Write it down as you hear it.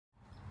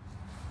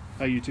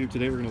Hi YouTube,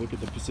 today we're going to look at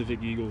the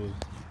Pacific Eagle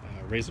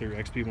RZR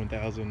XP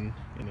 1000 and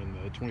then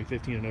the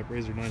 2015 and up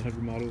RZR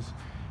 900 models.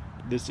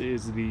 This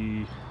is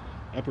the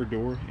upper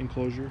door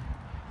enclosure.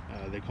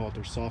 They call it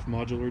their soft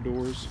modular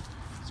doors.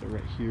 So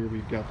right here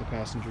we've got the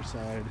passenger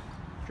side,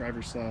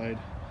 driver's side.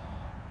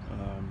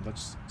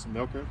 That's some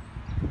Velcro.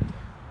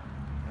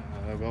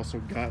 I've also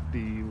got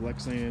the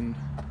Lexan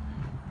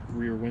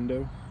rear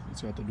window.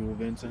 It's got the dual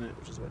vents in it,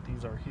 which is what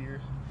these are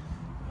here.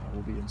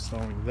 We'll be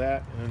installing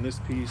that, and then this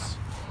piece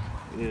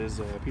is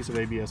a piece of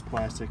ABS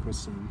plastic with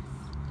some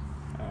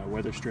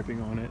weather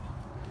stripping on it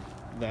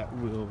that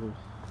will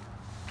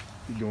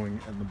be going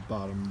at the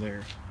bottom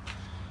there.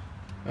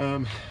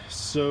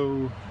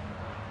 So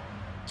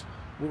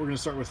what we're going to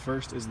start with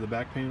first is the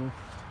back panel.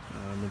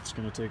 It's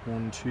going to take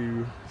 1,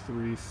 2,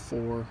 3,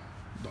 4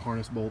 the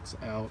harness bolts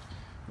out.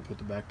 We'll put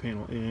the back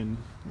panel in,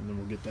 and then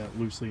we'll get that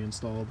loosely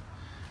installed.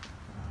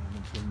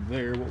 And from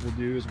there, what we'll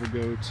do is we'll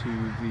go to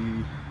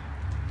the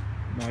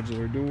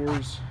modular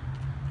doors.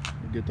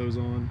 We'll get those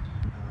on,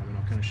 and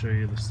I'll kind of show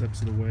you the steps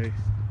of the way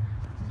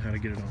and how to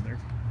get it on there.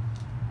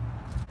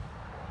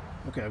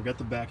 Okay, I've got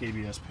the back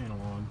ABS panel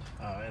on,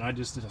 and I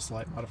just did a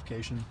slight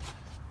modification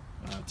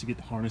to get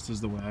the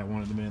harnesses the way I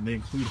wanted them in. They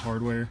include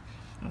hardware,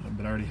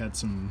 but I already had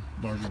some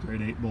larger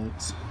grade 8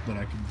 bolts that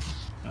I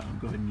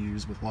could go ahead and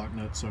use with lock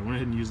nuts, so I went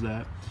ahead and used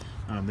that.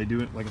 They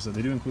do, like I said,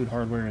 they do include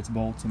hardware. It's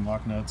bolts and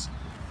lock nuts,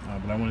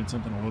 but I wanted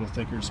something a little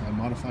thicker, so I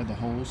modified the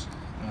holes.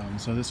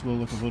 So this will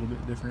look a little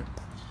bit different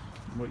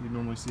than what you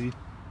normally see.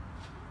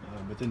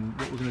 But then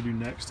what we're going to do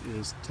next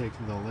is take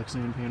the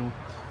Lexan panel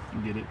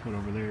and get it put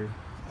over there.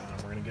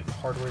 We're going to get the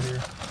hardware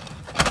here.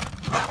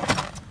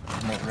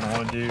 And what we're going to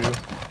want to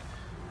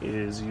do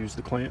is use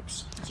the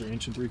clamps. These are 1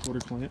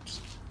 3/4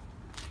 clamps.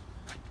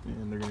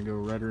 And they're going to go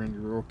right around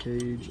your roll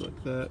cage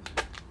like that.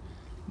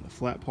 And the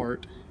flat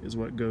part is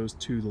what goes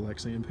to the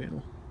Lexan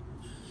panel.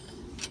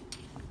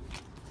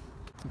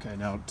 Okay,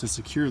 now to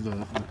secure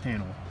the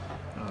panel,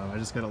 I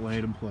just got it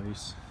laid in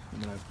place,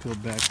 and then I've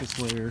peeled back this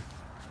layer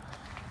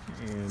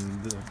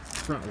and the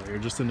front layer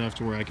just enough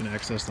to where I can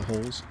access the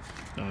holes.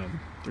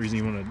 The reason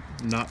you want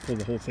to not pull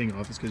the whole thing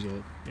off is because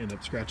you'll end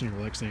up scratching your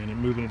Lexan and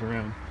moving it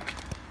around.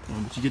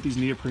 But you get these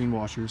neoprene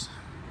washers.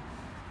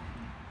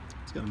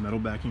 It's got a metal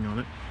backing on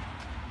it,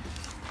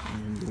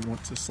 and you'll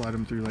want to slide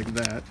them through like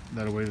that.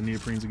 That way the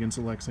neoprene's against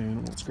the Lexan, it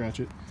won't scratch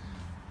it.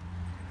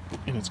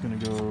 And it's going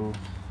to go,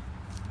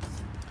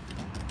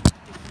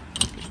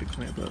 get the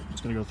clamp up.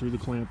 It's going to go through the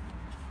clamp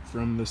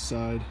from this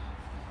side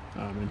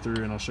and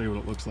through, and I'll show you what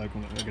it looks like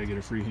when I gotta get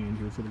a free hand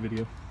here for the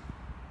video.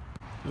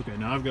 Okay,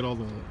 now I've got all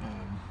the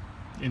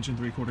 1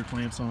 3/4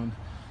 clamps on,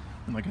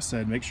 and like I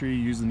said, make sure you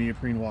use the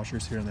neoprene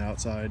washers here on the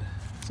outside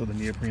so the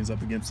neoprene's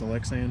up against the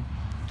Lexan.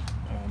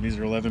 These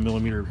are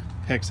 11mm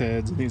hex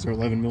heads, and these are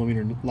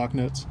 11mm lock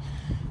nuts.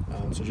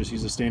 So just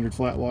use a standard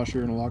flat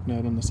washer and a lock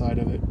nut on the side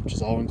of it, which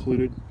is all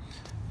included,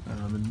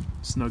 and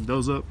snug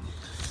those up.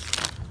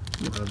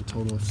 We'll have a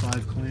total of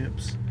 5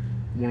 clamps,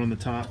 1 on the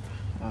top.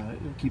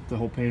 It'll keep the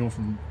whole panel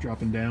from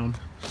dropping down,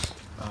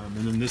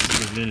 and then this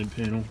is a vented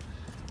panel,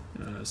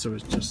 so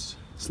it just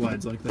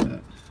slides like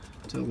that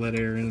to let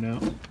air in and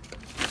out.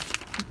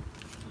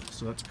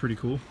 So that's pretty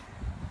cool.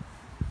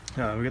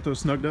 We got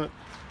those snugged up.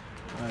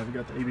 We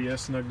got the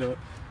ABS snugged up.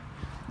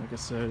 Like I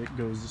said, it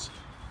goes,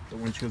 the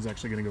windshield's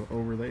actually going to go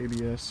over the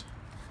ABS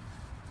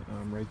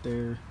right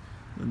there.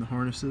 Then the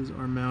harnesses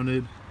are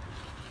mounted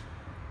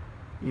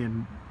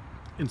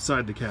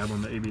inside the cab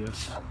on the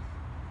ABS.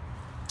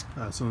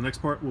 So the next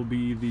part will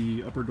be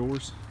the upper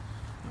doors.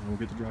 We'll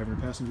get the driver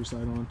and passenger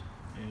side on,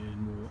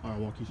 and I'll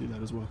walk you through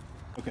that as well.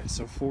 Okay,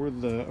 so for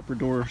the upper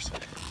doors,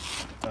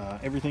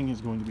 everything is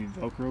going to be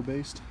Velcro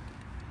based.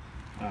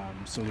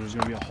 So there's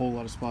going to be a whole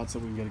lot of spots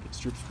that we've got to get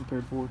strips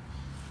prepared for,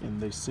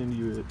 and they send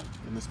you it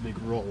in this big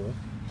roll,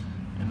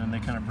 and then they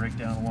kind of break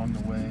down along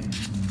the way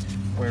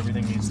where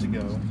everything needs to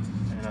go.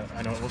 And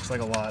I know it looks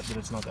like a lot, but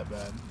it's not that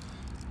bad.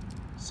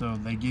 So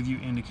they give you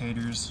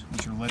indicators,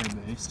 which are letter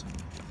based,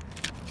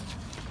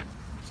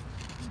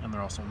 and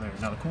they're also there.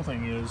 Now the cool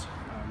thing is,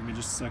 give me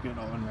just a second,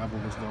 I'll unravel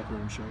this Velcro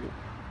and show you.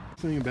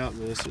 The thing about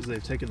this is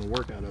they've taken the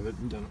work out of it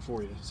and done it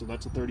for you. So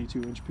that's a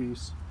 32-inch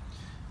piece,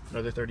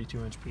 another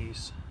 32-inch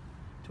piece,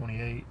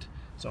 28,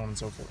 so on and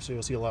so forth. So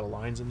you'll see a lot of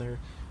lines in there.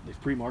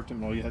 They've pre-marked them,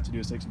 and all you have to do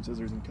is take some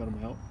scissors and cut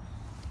them out,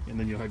 and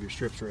then you'll have your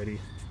strips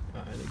ready,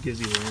 and it gives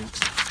you the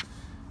lengths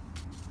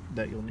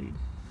that you'll need.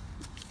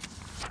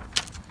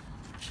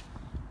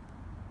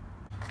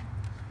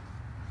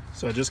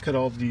 So I just cut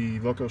all the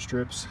Velcro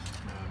strips.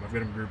 I've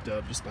got them grouped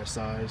up just by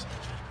size.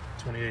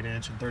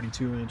 28-inch and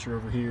 32-inch are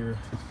over here.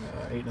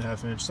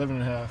 8.5-inch, 7.5.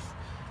 You're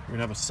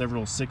gonna have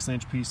several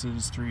 6-inch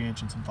pieces,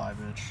 3-inch, and some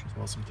 5-inch, as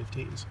well as some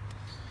 15s.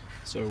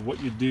 So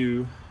what you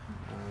do,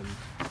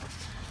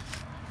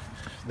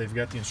 they've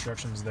got the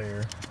instructions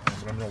there,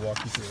 but I'm gonna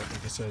walk you through it.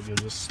 Like I said, you'll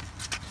just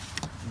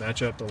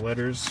match up the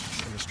letters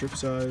and the strip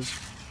size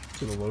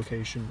to the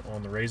location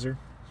on the RZR.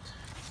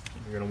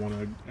 You're gonna want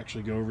to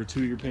actually go over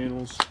to your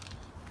panels.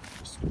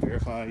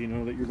 Verify, you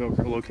know, that your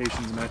Velcro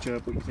locations match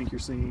up what you think you're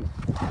seeing. You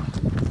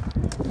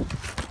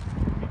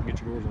can get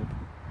your doors on.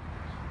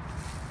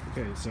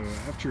 Okay, so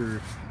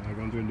after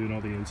going through and doing all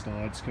the install,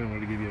 I just kind of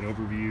wanted to give you an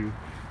overview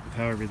of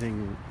how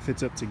everything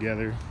fits up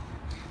together.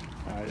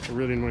 I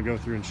really didn't want to go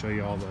through and show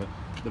you all the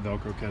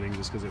Velcro cutting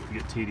just because it would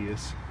get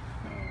tedious.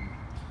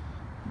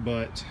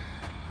 But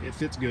it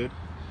fits good.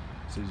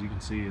 So as you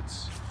can see,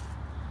 it's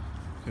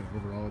kind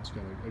of overall, it's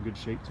got a good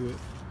shape to it.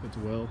 Fits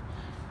well.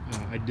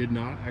 I did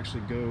not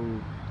actually go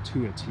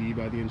to a T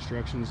by the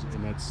instructions,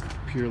 and that's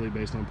purely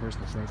based on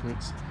personal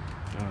preference.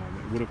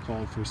 It would have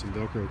called for some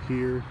Velcro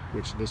here,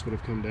 which this would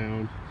have come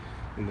down,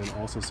 and then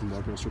also some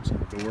Velcro strips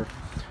on the door.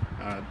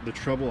 The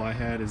trouble I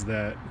had is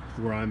that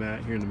where I'm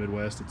at here in the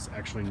Midwest, it's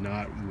actually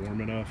not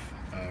warm enough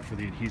for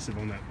the adhesive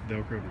on that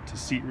Velcro to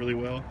seat really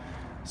well.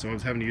 So I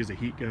was having to use a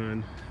heat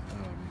gun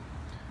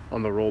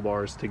on the roll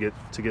bars to get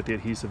the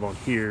adhesive on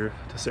here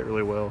to sit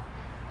really well,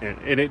 and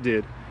it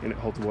did, and it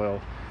holds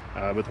well.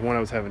 But the one I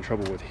was having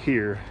trouble with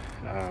here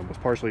was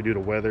partially due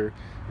to weather,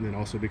 and then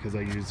also because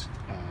I used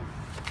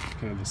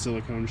kind of the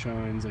silicone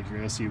shines like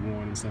your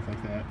SC1 and stuff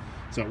like that,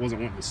 so it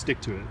wasn't wanting to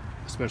stick to it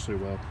especially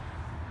well.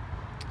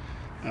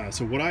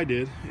 So what I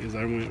did is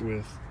I went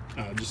with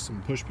just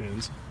some push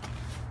pins,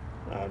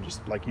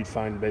 just like you'd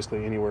find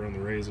basically anywhere on the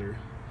RZR,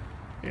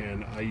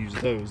 and I used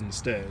those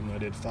instead, and I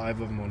did 5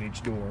 of them on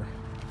each door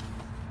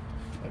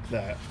like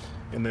that.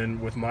 And then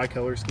with my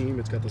color scheme,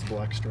 it's got this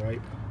black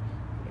stripe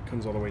that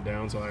comes all the way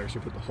down, so I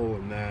actually put the hole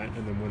in that,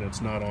 and then when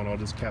it's not on, I'll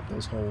just cap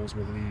those holes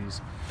with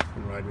these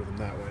and ride with them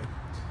that way.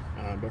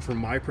 But for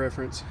my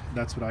preference,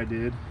 that's what I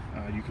did.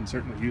 You can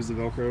certainly use the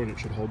Velcro and it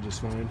should hold just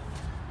fine,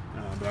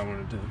 but I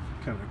wanted to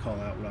kind of call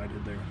out what I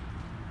did there.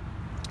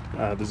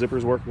 The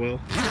zippers work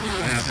well. I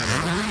have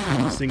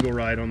had a single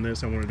ride on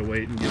this. I wanted to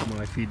wait and give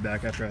my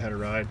feedback after I had a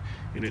ride,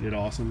 and it did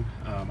awesome.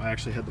 I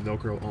actually had the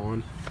Velcro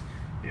on,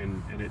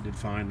 and it did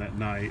fine that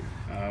night.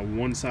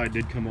 One side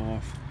did come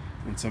off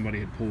when somebody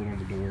had pulled on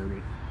the door,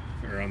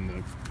 or on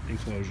the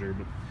enclosure,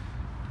 but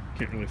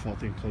can't really fault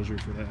the enclosure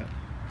for that.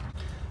 I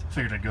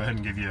figured I'd go ahead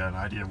and give you an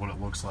idea of what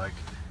it looks like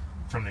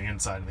from the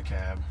inside of the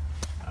cab.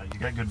 You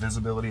got good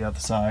visibility out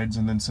the sides,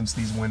 and then since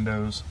these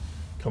windows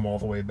come all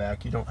the way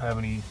back, you don't have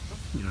any,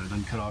 it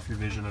doesn't cut off your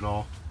vision at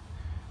all.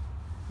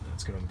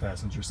 That's good on the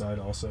passenger side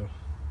also.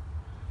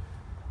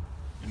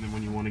 And then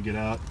when you want to get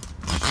out,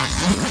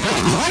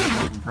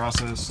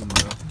 process, and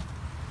the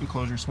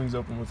enclosure swings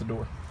open with the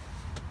door.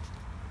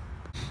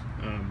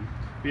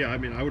 But yeah, I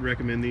mean, I would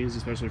recommend these,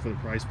 especially for the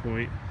price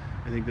point.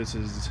 I think this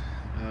is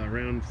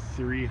around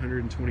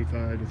 $325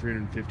 to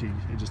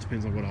 $350. It just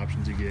depends on what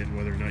options you get and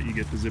whether or not you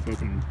get the zip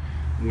open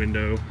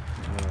window,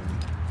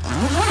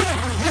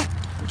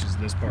 which is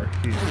this part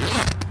here.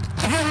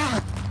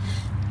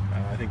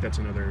 I think that's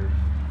another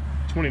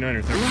 $29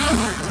 or $30.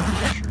 I'm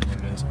not sure what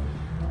it is.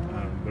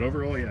 But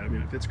overall, yeah, I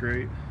mean, it fits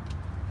great.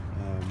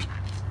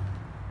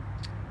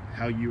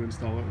 How you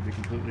install it will be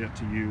completely up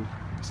to you.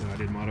 So I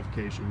did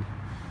modification.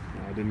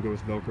 I didn't go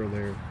with Velcro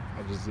there.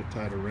 I just zip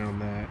tied around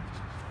that,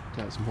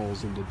 tied some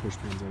holes, and did push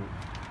pins on it.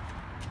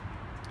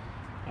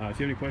 If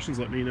you have any questions,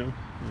 let me know.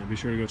 Be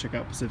sure to go check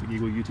out Pacific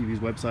Eagle UTV's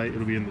website.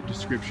 It'll be in the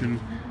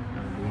description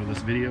below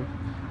this video.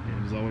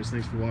 And as always,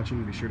 thanks for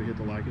watching. Be sure to hit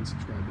the like and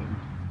subscribe button.